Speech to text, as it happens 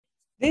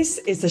This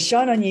is the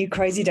Shine On You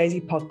Crazy Daisy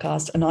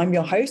podcast, and I'm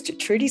your host,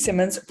 Trudy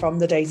Simmons from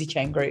the Daisy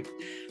Chain Group,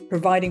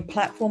 providing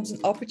platforms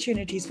and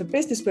opportunities for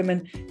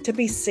businesswomen to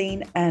be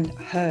seen and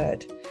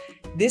heard.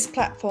 This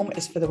platform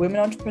is for the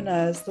women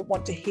entrepreneurs that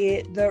want to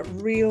hear the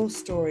real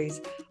stories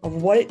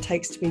of what it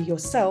takes to be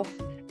yourself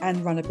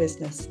and run a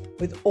business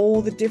with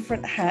all the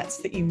different hats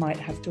that you might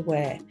have to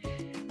wear.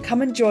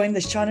 Come and join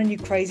the Shine On You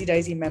Crazy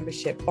Daisy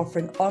membership,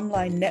 offering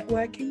online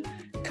networking,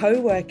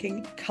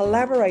 co-working,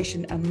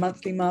 collaboration and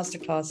monthly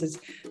masterclasses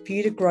for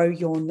you to grow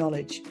your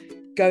knowledge.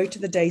 Go to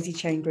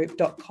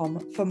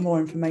thedaisychaingroup.com for more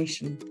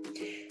information.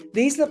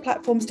 These are the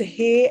platforms to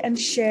hear and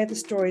share the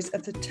stories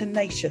of the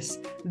tenacious,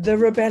 the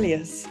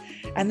rebellious,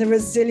 and the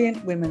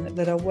resilient women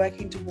that are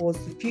working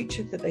towards the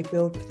future that they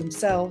build for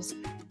themselves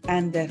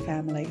and their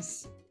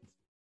families.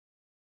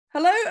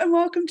 Hello and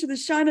welcome to the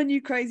Shine On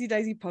You Crazy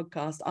Daisy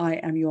podcast. I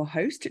am your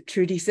host,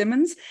 Trudy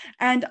Simmons,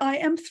 and I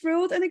am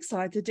thrilled and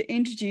excited to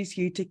introduce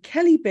you to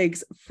Kelly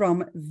Biggs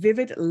from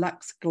Vivid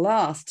Luxe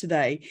Glass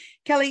today.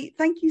 Kelly,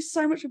 thank you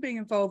so much for being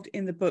involved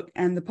in the book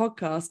and the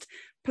podcast.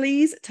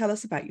 Please tell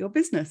us about your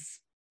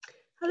business.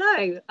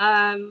 Hello,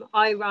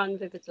 I run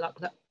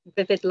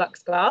Vivid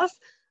Luxe Glass,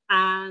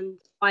 and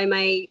I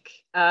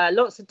make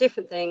lots of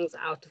different things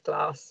out of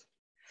glass.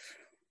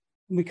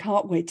 We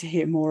can't wait to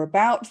hear more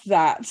about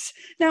that.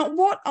 Now,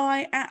 what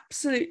I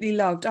absolutely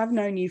loved, I've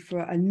known you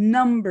for a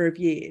number of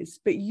years,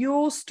 but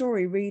your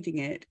story reading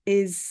it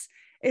is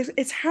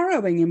it's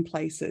harrowing in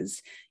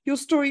places. Your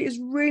story is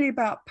really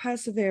about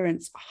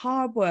perseverance,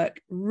 hard work,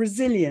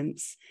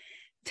 resilience.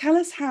 Tell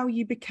us how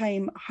you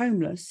became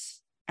homeless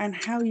and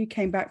how you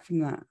came back from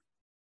that.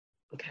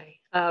 Okay.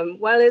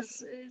 Well,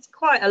 it's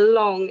quite a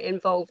long,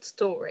 involved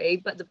story,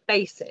 but the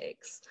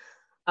basics.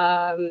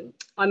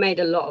 I made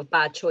a lot of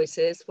bad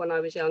choices when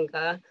I was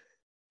younger.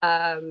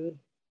 And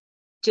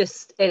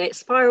it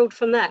spiraled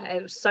from there.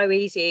 It was so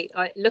easy.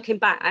 Looking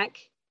back,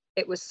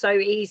 it was so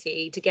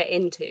easy to get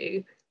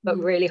into, but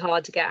really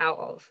hard to get out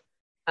of.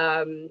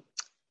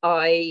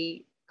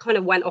 I kind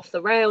of went off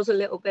the rails a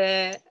little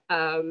bit.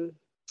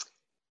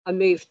 I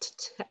moved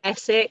to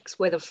Essex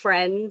with a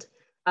friend.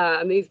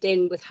 I moved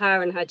in with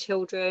her and her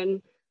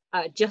children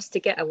just to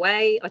get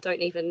away. I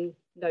don't even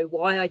know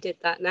why I did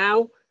that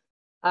now.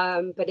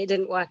 But it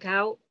didn't work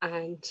out,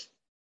 and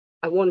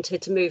I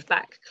wanted to move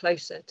back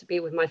closer to be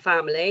with my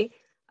family.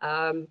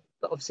 But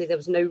obviously there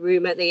was no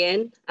room at the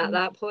inn at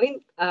that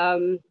point.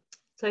 So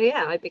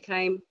yeah, I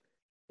became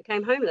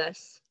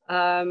homeless.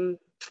 I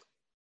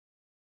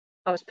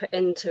was put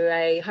into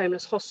a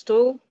homeless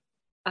hostel.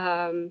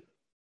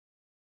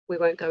 We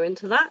won't go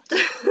into that.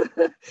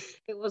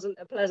 It wasn't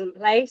a pleasant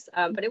place,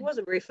 but it was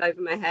a roof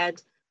over my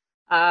head.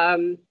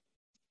 And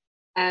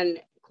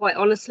quite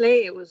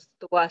honestly, it was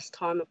the worst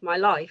time of my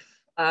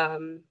life.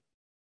 And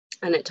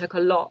it took a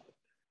lot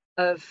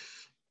of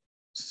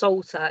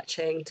soul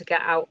searching to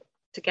get out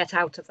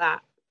of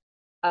that.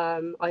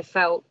 I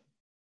felt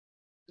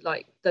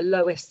like the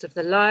lowest of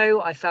the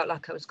low. I felt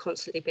like I was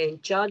constantly being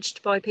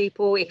judged by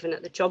people, even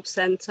at the job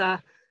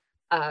centre.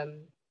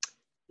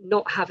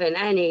 Not having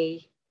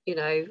any,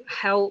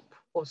 help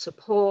or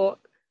support.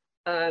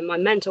 My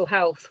mental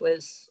health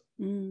was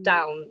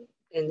down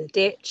in the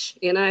ditch.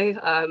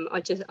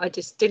 I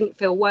just didn't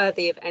feel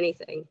worthy of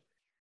anything.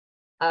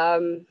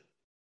 So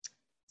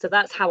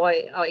that's how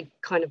I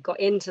kind of got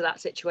into that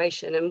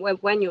situation. And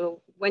when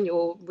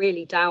you're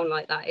really down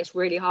like that, it's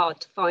really hard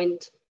to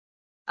find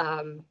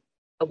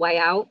a way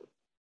out.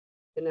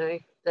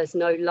 There's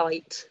no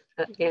light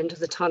at the end of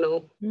the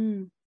tunnel.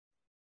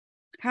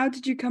 How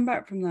did you come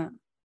back from that?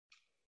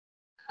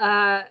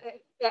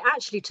 It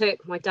actually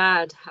took my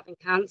dad having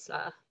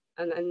cancer,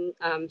 and then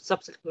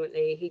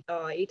subsequently he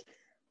died.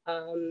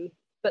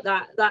 But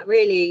that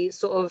really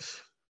sort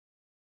of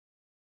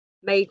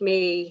made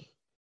me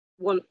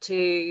want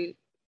to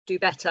do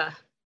better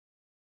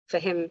for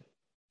him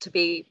to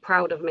be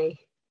proud of me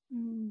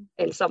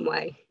in some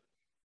way.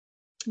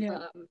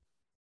 Yeah.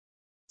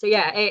 So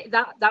yeah,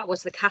 that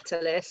was the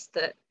catalyst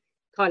that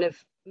kind of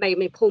made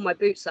me pull my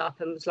boots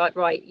up and was like,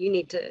 right, you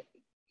need to,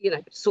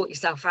 sort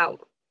yourself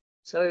out.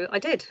 So I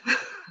did.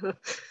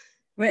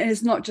 Well,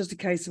 it's not just a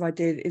case of I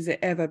did, is it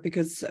ever?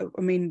 Because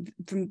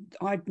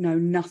I know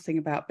nothing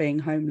about being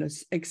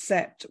homeless,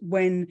 except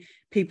when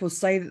people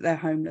say that they're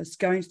homeless,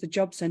 going to the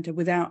job centre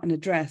without an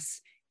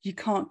address, you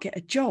can't get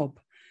a job.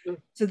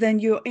 So then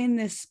you're in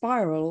this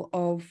spiral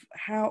of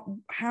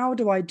how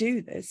do I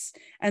do this?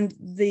 And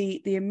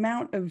the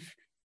amount of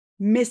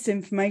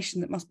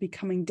misinformation that must be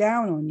coming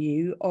down on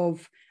you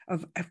of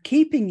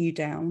keeping you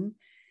down.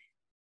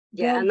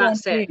 Yeah, and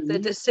that's it.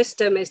 The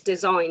system is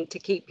designed to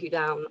keep you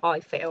down, I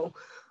feel.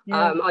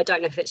 Yeah. I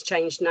don't know if it's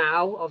changed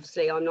now.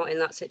 Obviously, I'm not in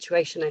that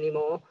situation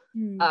anymore.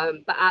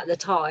 But at the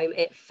time,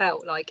 it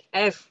felt like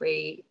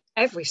every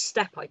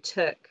step I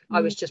took,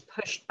 I was just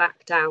pushed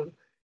back down,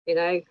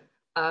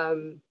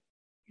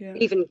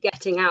 Even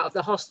getting out of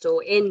the hostel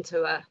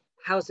into a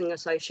housing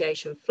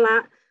association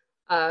flat,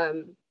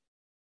 there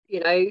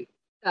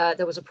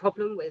was a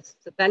problem with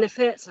the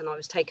benefits, and I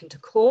was taken to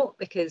court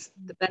because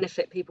the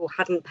benefit people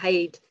hadn't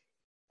paid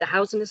the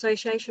housing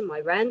association,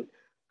 my rent,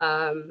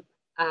 and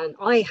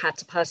I had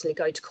to personally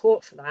go to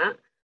court for that.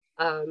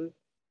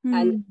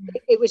 And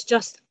it was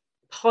just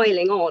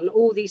piling on.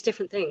 All these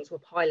different things were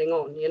piling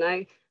on, you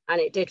know,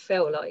 and it did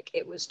feel like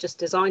it was just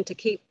designed to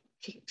keep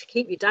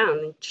you down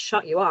and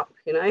shut you up,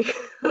 you know.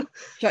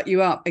 Shut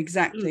you up,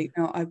 exactly.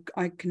 No,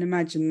 I can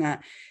imagine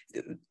that.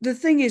 The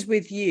thing is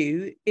with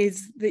you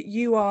is that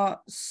you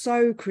are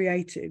so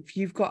creative.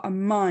 You've got a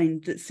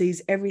mind that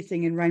sees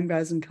everything in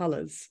rainbows and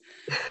colors.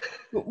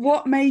 But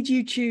what made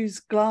you choose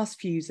glass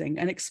fusing,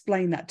 and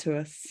explain that to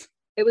us?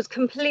 It was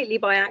completely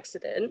by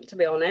accident, to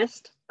be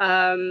honest.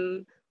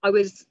 I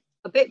was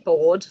a bit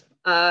bored.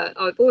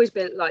 I've always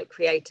been like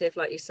creative,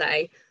 like you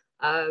say.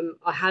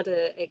 I had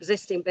an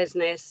existing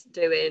business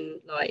doing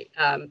like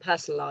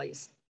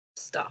personalized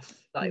stuff,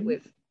 like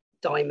with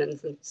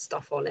diamonds and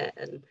stuff on it,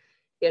 and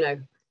you know,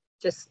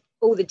 just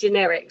all the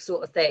generic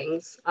sort of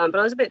things. But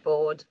I was a bit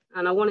bored,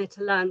 and I wanted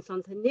to learn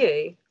something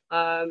new.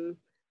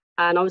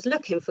 And I was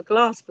looking for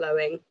glass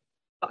blowing,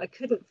 but I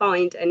couldn't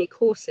find any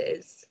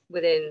courses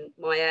within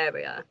my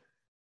area.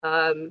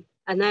 And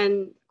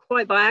then,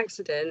 quite by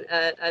accident,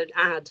 an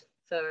ad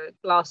for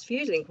glass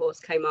fusing course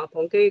came up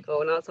on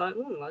Google, and I was like,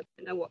 oh, I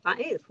don't know what that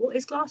is. What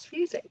is glass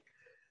fusing?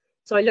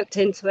 So I looked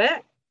into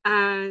it,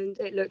 and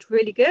it looked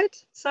really good.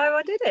 So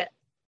I did it.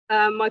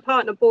 My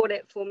partner bought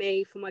it for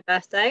me for my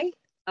birthday,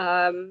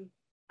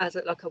 as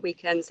like a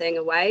weekend thing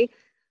away.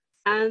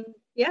 And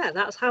yeah,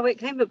 that's how it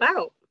came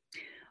about.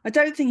 I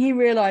don't think he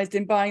realised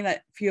in buying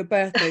that for your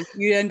birthday,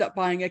 you'd end up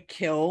buying a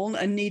kiln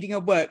and needing a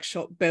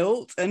workshop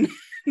built. And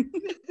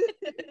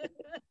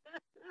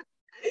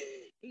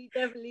he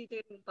definitely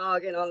didn't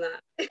bargain on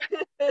that.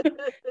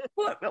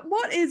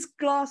 what is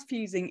glass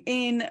fusing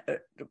in?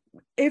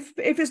 If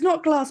it's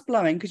not glass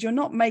blowing, because you're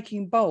not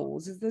making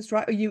bowls, is this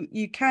right? Or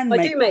you can I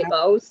make do make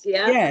bowls,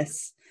 yeah.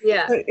 Yes.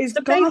 Yeah. So is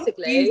so glass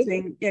basically,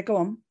 fusing? Yeah, go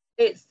on.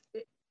 It's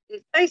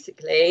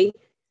basically,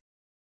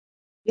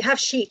 you have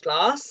sheet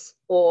glass,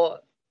 or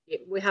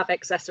we have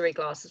accessory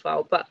glass as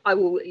well, but I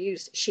will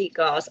use sheet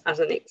glass as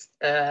an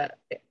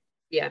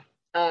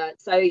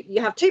so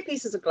you have two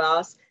pieces of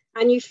glass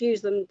and you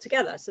fuse them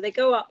together, so they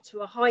go up to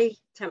a high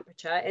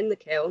temperature in the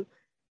kiln,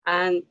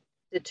 and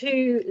the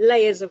two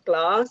layers of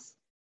glass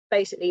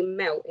basically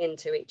melt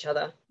into each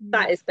other.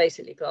 That is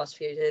basically glass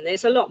fusion.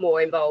 It's a lot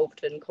more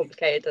involved and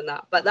complicated than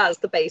that, but that's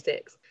the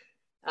basics.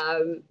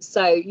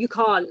 So you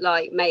can't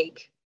like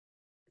make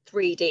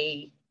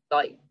 3D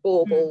like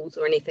baubles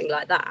or anything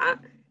like that,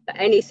 but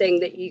anything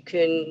that you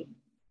can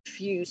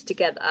fuse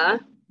together,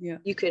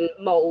 you can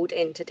mold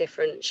into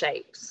different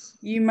shapes.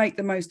 You make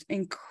the most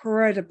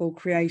incredible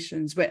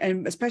creations,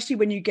 and especially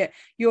when you get,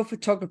 your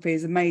photography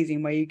is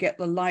amazing, where you get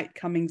the light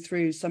coming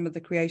through some of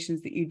the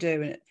creations that you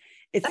do, and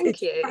it's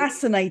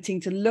fascinating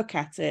to look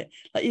at it.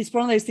 Like, it's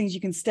one of those things you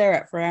can stare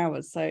at for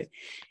hours. So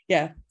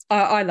yeah,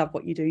 I love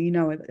what you do, you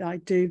know. I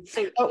do.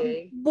 Thank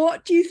you.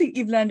 What do you think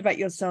you've learned about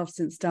yourself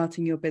since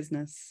starting your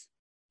business?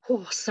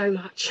 Oh, so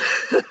much.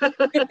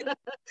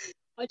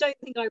 I don't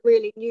think I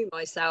really knew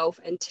myself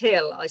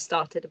until I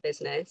started a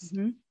business,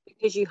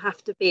 because you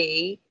have to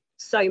be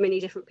so many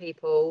different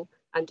people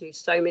and do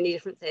so many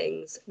different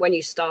things when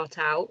you start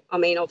out. I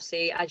mean,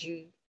 obviously, as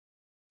you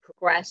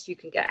progress, you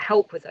can get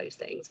help with those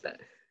things, but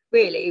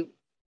really,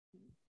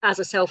 as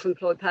a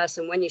self-employed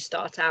person, when you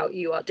start out,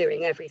 you are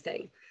doing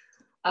everything.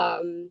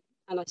 And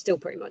I still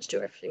pretty much do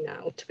everything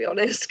now, to be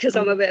honest, because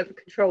I'm a bit of a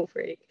control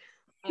freak.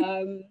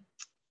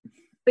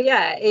 But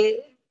yeah,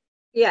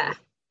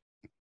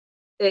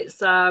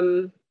 it's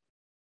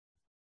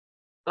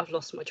I've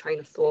lost my train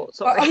of thought.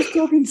 Sorry. I was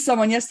talking to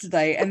someone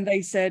yesterday and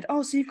they said,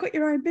 oh, so you've got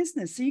your own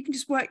business, so you can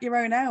just work your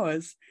own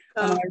hours.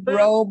 And I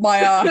rolled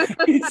my eyes.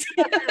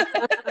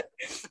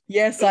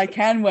 Yes, I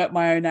can work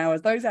my own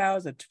hours. Those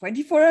hours are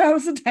 24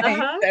 hours a day,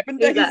 7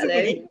 days a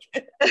week.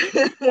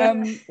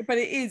 But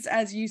it is,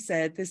 as you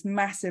said, this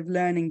massive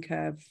learning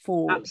curve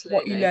for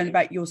what you learn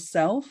about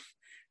yourself.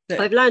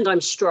 I've learned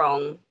I'm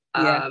strong.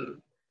 I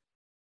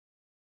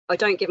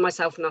don't give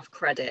myself enough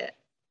credit,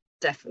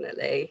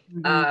 definitely.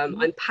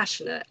 I'm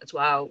passionate as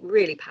well,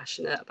 really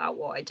passionate about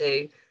what I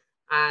do.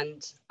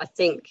 And I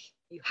think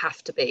you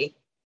have to be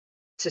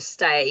to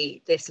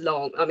stay this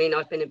long. I mean,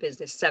 I've been in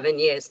business 7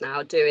 years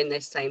now doing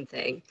this same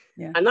thing.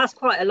 And that's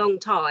quite a long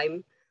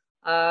time.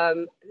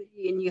 And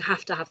you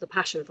have to have the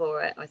passion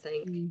for it, I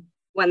think.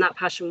 When that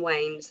passion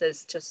wanes,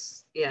 there's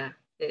just,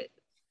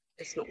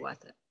 it's not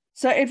worth it.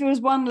 So if it was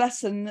one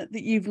lesson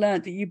that you've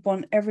learned that you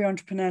want every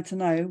entrepreneur to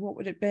know, what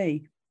would it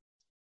be?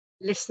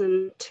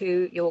 Listen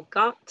to your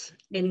gut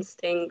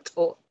instinct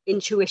or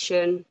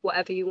intuition,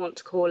 whatever you want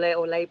to call it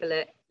or label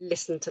it.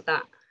 Listen to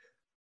that.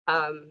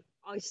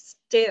 I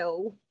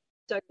still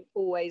don't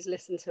always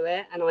listen to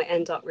it, and I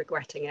end up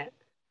regretting it.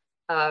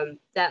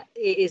 That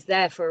it is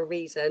there for a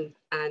reason,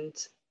 and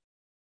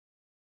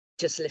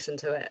just listen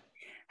to it.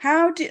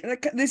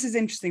 This is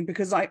interesting,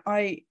 because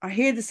I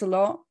hear this a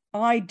lot.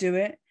 I do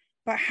it,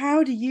 but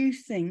how do you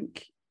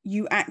think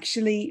you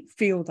actually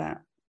feel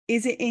that?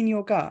 Is it in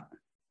your gut?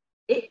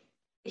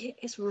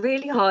 It's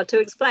really hard to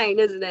explain,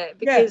 isn't it?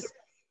 Because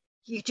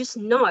you just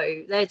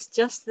know, there's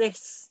just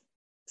this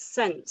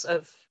sense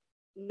of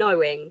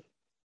knowing,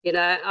 you know,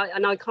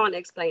 and I can't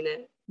explain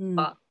it,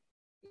 but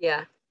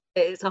yeah,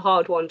 it's a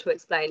hard one to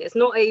explain. It's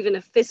not even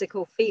a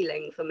physical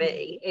feeling for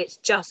me. It's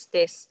just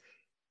this,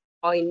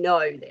 I know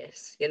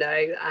this, you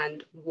know,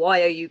 and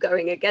why are you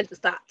going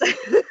against that?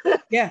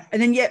 Yeah,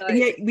 and then yet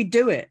we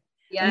do it.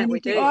 Yeah, we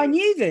do. Oh, I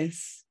knew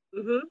this.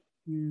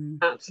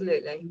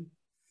 Absolutely.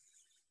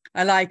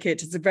 I like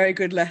it. It's a very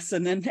good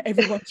lesson, and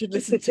everyone should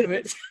listen to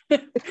it.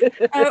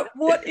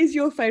 What is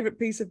your favorite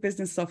piece of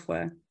business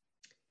software?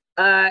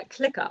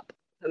 ClickUp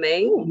for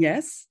me. Ooh,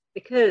 yes.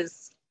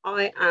 Because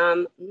I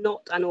am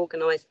not an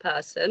organized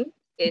person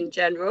in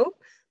general,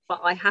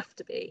 but I have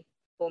to be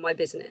for my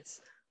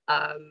business.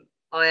 I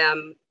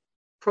am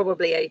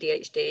probably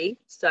ADHD,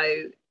 so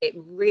it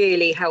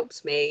really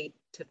helps me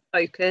to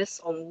focus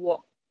on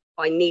what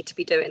I need to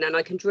be doing, and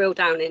I can drill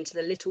down into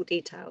the little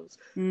details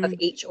of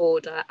each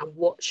order and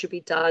what should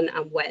be done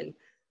and when.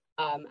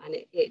 And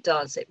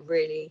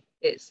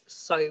it's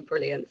so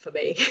brilliant for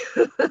me,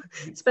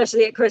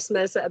 especially at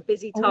Christmas, at a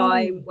busy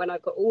time when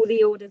I've got all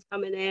the orders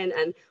coming in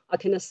and I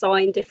can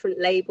assign different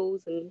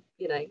labels, and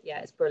you know, yeah,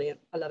 it's brilliant.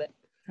 I love it.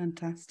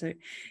 Fantastic.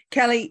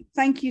 Kelly,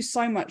 thank you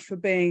so much for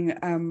being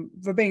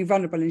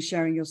vulnerable and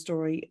sharing your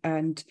story,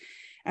 and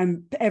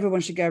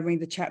everyone should go read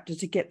the chapter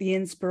to get the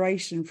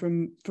inspiration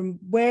from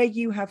where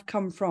you have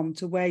come from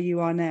to where you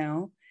are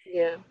now.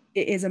 Yeah,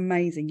 it is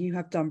amazing. You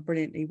have done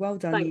brilliantly. Well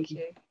done. Thank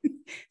you.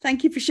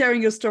 Thank you for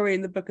sharing your story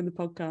in the book and the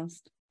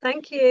podcast.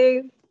 Thank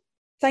you.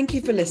 Thank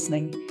you for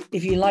listening.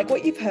 If you like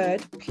what you've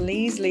heard,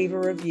 please leave a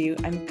review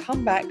and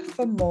come back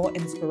for more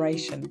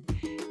inspiration.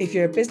 If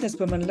you're a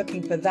businesswoman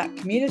looking for that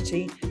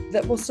community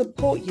that will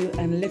support you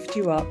and lift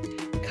you up,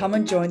 come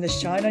and join the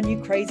Shine On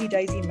You Crazy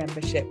Daisy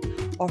membership,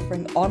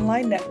 offering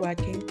online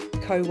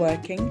networking,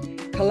 co-working,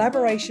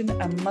 collaboration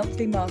and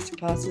monthly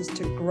masterclasses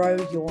to grow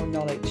your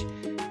knowledge.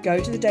 Go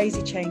to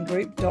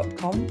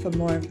thedaisychaingroup.com for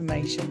more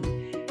information.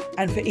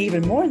 And for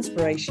even more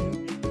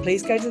inspiration,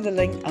 please go to the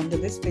link under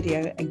this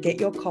video and get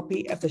your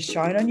copy of the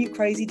Shine On You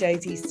Crazy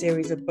Daisy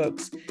series of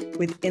books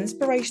with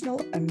inspirational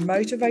and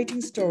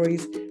motivating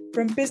stories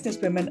from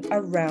businesswomen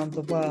around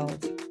the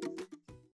world.